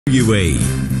UE.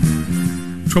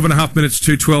 12 and a half minutes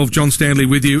to 12. John Stanley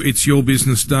with you. It's your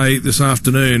business day this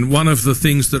afternoon. One of the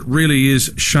things that really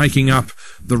is shaking up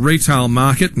the retail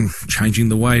market and changing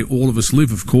the way all of us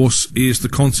live, of course, is the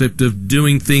concept of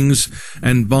doing things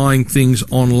and buying things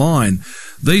online.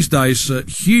 These days,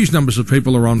 huge numbers of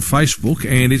people are on Facebook,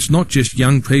 and it's not just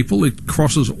young people. It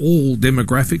crosses all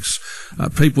demographics.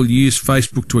 People use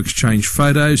Facebook to exchange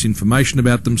photos, information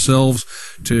about themselves,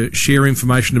 to share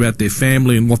information about their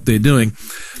family and what they're doing.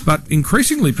 But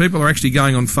increasingly, people are actually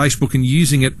going on Facebook and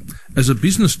using it as a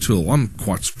business tool. I'm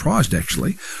quite surprised,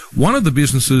 actually. One of the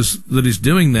businesses that is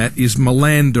doing that is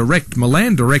Milan Direct.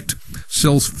 Milan Direct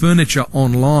sells furniture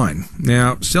online.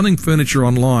 Now, selling furniture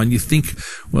online, you think,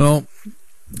 well,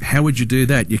 how would you do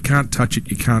that? You can't touch it,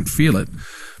 you can't feel it.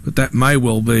 But that may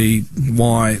well be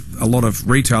why a lot of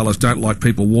retailers don't like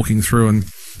people walking through and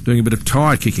doing a bit of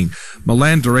tyre kicking.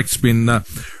 Milan Direct's been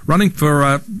running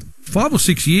for 5 or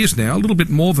 6 years now, a little bit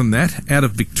more than that, out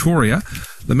of Victoria.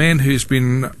 The man who's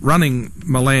been running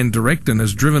Milan Direct and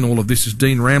has driven all of this is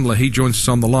Dean Ramler. He joins us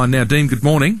on the line now. Dean, good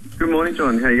morning. Good morning,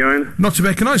 John. How you going? Not too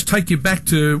bad. Can I just take you back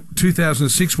to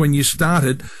 2006 when you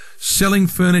started selling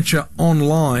furniture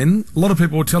online? A lot of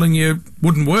people were telling you it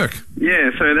wouldn't work.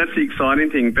 Yeah, so that's the exciting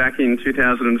thing. Back in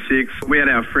 2006, we had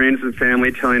our friends and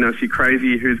family telling us, you're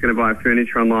crazy, who's going to buy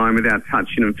furniture online without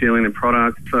touching and feeling the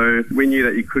product? So we knew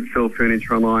that you could sell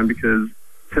furniture online because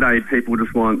today people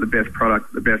just want the best product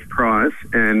at the best price,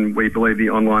 and we believe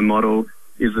the online model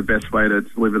is the best way to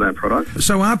deliver that product.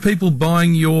 So are people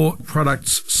buying your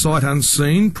products sight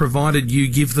unseen, provided you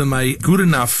give them a good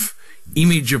enough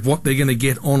image of what they're going to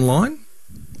get online?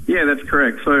 Yeah, that's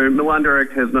correct. So Milan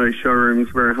Direct has no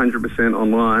showrooms. We're 100%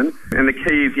 online. And the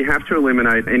key is you have to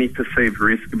eliminate any perceived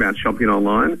risk about shopping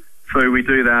online. So we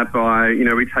do that by,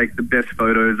 we take the best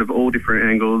photos of all different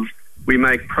angles. We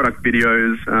make product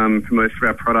videos for most of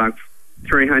our products,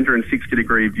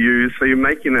 360-degree views. So you're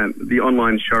making the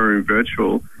online showroom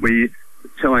virtual. We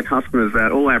tell our customers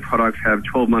that all our products have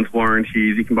 12-month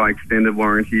warranties. You can buy extended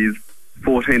warranties,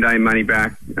 14-day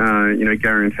money-back,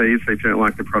 guarantees. So if you don't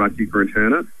like the product, you can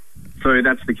return it. So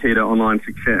that's the key to online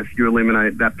success. You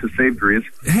eliminate that perceived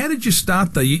risk. How did you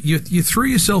start, though? You threw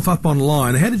yourself up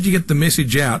online. How did you get the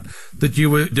message out that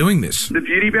you were doing this? The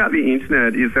beauty about the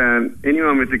internet is that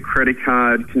anyone with a credit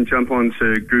card can jump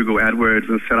onto Google AdWords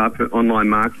and set up an online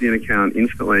marketing account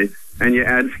instantly, and your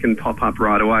ads can pop up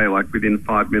right away, like within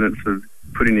 5 minutes of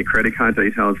putting your credit card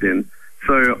details in.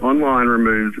 So online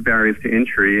removes barriers to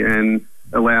entry and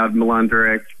allowed Milan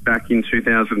Direct back in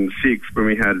 2006 when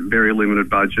we had very limited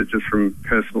budget just from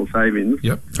personal savings.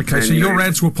 Yep. Okay, and so your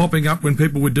ads were popping up when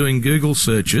people were doing Google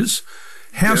searches.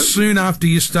 How soon after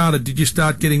you started did you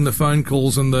start getting the phone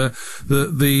calls and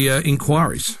the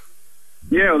inquiries?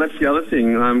 Yeah, well, that's the other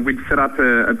thing. We'd set up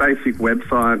a basic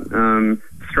website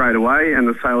straight away and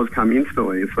the sales come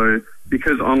instantly. So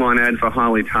because online ads are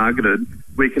highly targeted,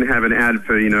 we can have an ad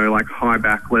for, like high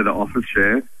back leather office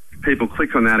chair. People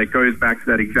click on that, it goes back to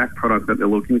that exact product that they're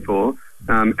looking for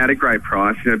at a great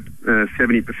price,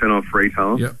 70% off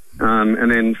retail,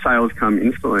 and then sales come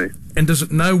instantly. And does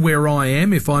it know where I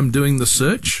am if I'm doing the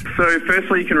search? So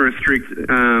firstly, you can restrict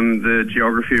the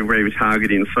geography of where you're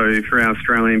targeting. So for our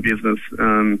Australian business,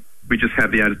 we just have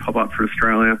the ads pop up for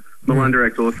Australia. Milan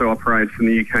Direct also operates in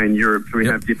the UK and Europe, so we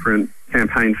have different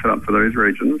campaigns set up for those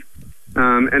regions.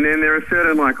 And then there are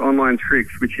certain online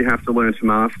tricks which you have to learn to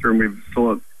master, and we've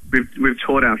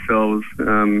taught ourselves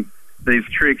these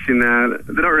tricks in that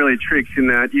they're not really tricks in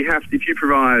that if you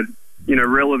provide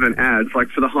relevant ads, like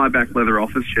for the high back leather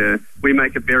office chair, we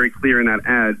make it very clear in that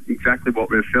ad exactly what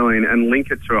we're selling and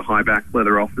link it to a high back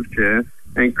leather office chair,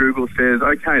 and Google says,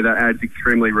 okay, that ad's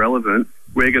extremely relevant,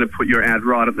 we're going to put your ad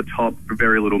right at the top for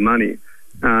very little money.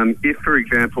 If, for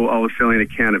example, I was selling a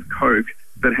can of Coke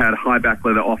that had high back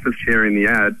leather office chair in the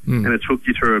ad, and it took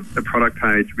you to a product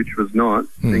page which was not,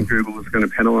 then Google was going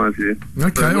to penalise you.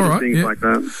 Okay, so all right. Things like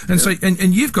that. And so,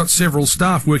 and you've got several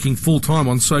staff working full time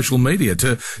on social media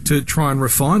to try and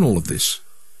refine all of this.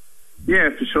 Yeah,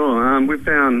 for sure. We've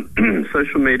found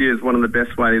social media is one of the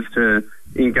best ways to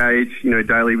engage,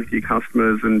 daily with your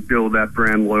customers and build that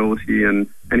brand loyalty and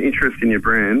interest in your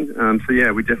brand. So yeah,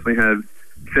 we definitely have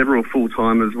several full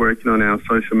timers working on our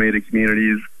social media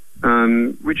communities.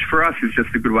 Which for us is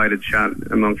just a good way to chat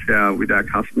with our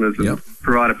customers and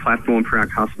provide a platform for our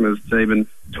customers to even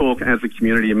talk as a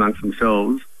community amongst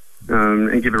themselves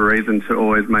and give a reason to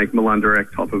always make Milan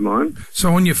Direct top of mind.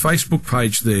 So on your Facebook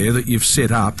page there that you've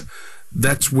set up,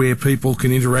 that's where people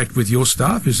can interact with your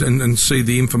staff and see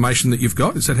the information that you've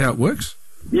got? Is that how it works?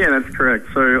 Yeah, that's correct.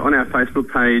 So on our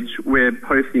Facebook page, we're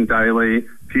posting daily,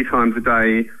 a few times a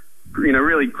day,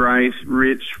 really great,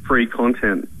 rich, free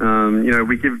content.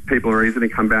 We give people a reason to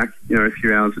come back, a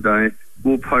few hours a day.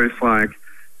 We'll post like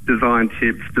design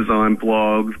tips, design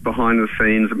blogs, behind the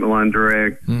scenes at Milan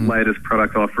Direct, latest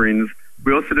product offerings.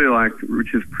 We also do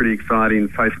which is pretty exciting,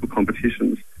 Facebook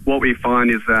competitions. What we find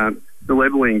is that the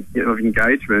leveling of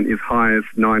engagement is highest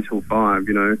 9 till 5,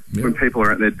 when people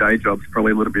are at their day jobs,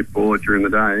 probably a little bit bored during the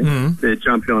day. They're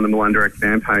jumping on the Milan Direct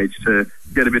fan page to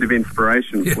get a bit of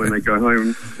inspiration for when they go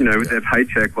home, with their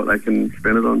paycheck, what they can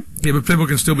spend it on. Yeah, but people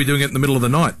can still be doing it in the middle of the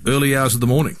night, early hours of the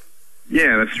morning.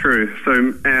 Yeah, that's true.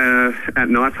 So at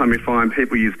night time, we find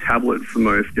people use tablets the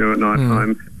most, at night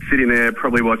time, sitting there,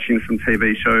 probably watching some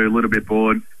TV show, a little bit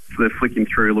bored, so they're flicking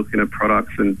through, looking at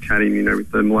products and chatting,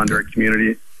 with the Milan Direct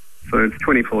community. So it's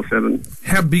 24/7.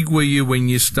 How big were you when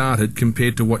you started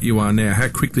compared to what you are now? How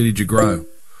quickly did you grow?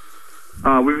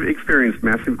 We've experienced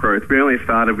massive growth. We only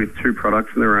started with 2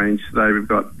 products in the range. Today we've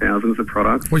got thousands of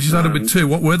products. Well, you started with 2.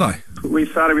 What were they? We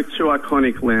started with 2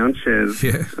 iconic lounge chairs.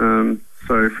 Yeah.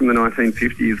 So from the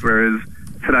 1950s, whereas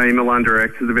today Milan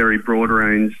Direct has a very broad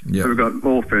range. Yep. So we've got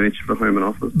all furniture for home and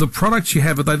office. The products you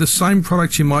have, are they the same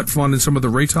products you might find in some of the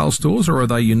retail stores, or are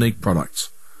they unique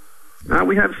products?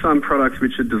 We have some products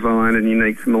which are designed and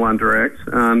unique to Milan Direct,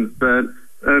 but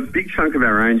a big chunk of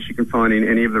our range you can find in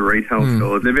any of the retail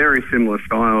stores. They're very similar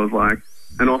styles. Like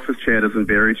an office chair doesn't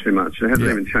vary too much. It hasn't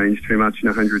even changed too much in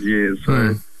 100 years.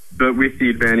 So, but with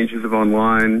the advantages of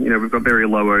online, we've got very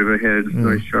low overheads,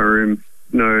 no showroom,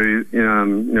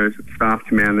 no staff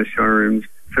to man the showrooms.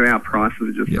 So our prices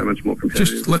are just so much more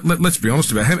competitive. Just let's be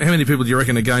honest about it. How many people do you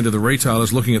reckon are going to the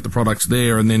retailers, looking at the products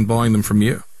there, and then buying them from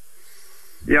you?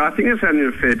 Yeah, I think it's happening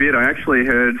a fair bit. I actually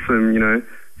heard some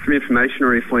information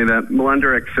recently that Milan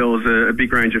Direct sells a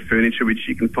big range of furniture which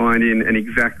you can find in an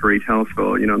exact retail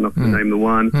store. I'm not going to name the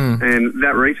one. And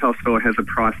that retail store has a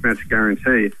price match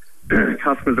guarantee.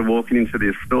 Customers are walking into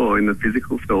this store, in the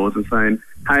physical stores, and saying,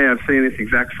 hey, I've seen this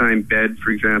exact same bed, for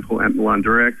example, at Milan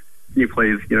Direct. Can you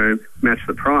please, match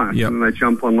the price? Yep. And they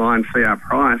jump online, see our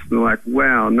price, and they're like,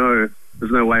 wow, no,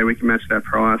 there's no way we can match that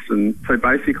price. And so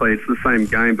basically it's the same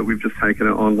game, but we've just taken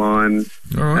it online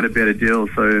at a better deal.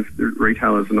 So the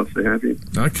retailers are not so happy.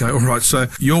 Okay, all right. So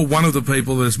you're one of the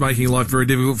people that is making life very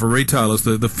difficult for retailers,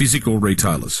 the physical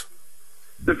retailers.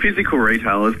 The physical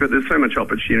retailers, but there's so much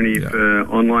opportunity for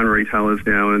online retailers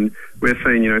now, and we're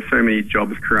seeing, so many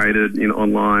jobs created in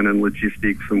online and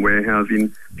logistics and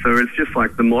warehousing. So it's just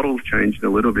like the model's changing a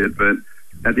little bit, but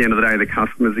at the end of the day, the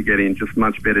customers are getting just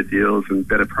much better deals and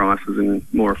better prices and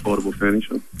more affordable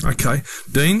furniture. Okay.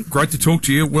 Dean, great to talk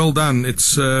to you. Well done.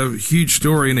 It's a huge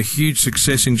story and a huge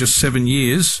success in just 7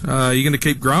 years. Are you going to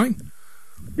keep growing?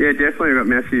 Yeah, definitely. We've got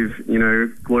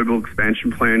massive, global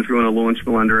expansion plans. We want to launch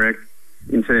Milan Direct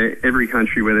into every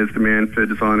country where there's demand for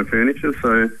designer furniture.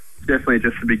 So definitely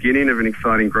just the beginning of an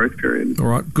exciting growth period. All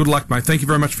right. Good luck, mate. Thank you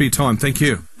very much for your time. Thank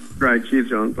you. Great. Cheers,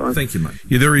 John. Bye. Thank you, mate.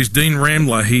 Yeah, there is Dean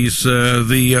Ramler. He's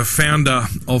the founder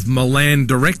of Milan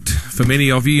Direct. For many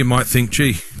of you, you might think,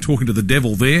 gee, talking to the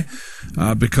devil there,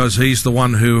 because he's the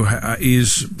one who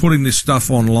is putting this stuff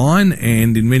online,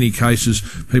 and in many cases,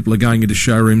 people are going into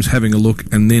showrooms, having a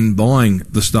look, and then buying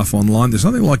the stuff online. There's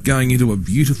nothing like going into a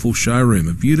beautiful showroom,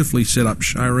 a beautifully set up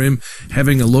showroom,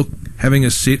 having a look, having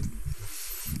a sit.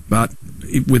 But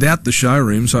without the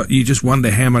showrooms, you just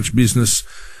wonder how much business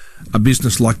a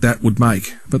business like that would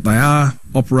make. But they are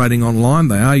operating online.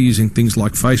 They are using things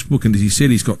like Facebook, and as he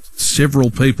said, he's got several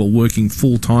people working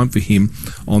full-time for him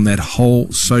on that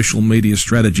whole social media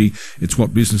strategy. It's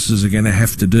what businesses are going to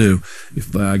have to do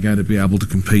if they are going to be able to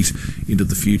compete into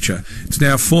the future. It's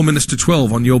now 4 minutes to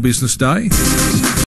 12 on Your Business Day.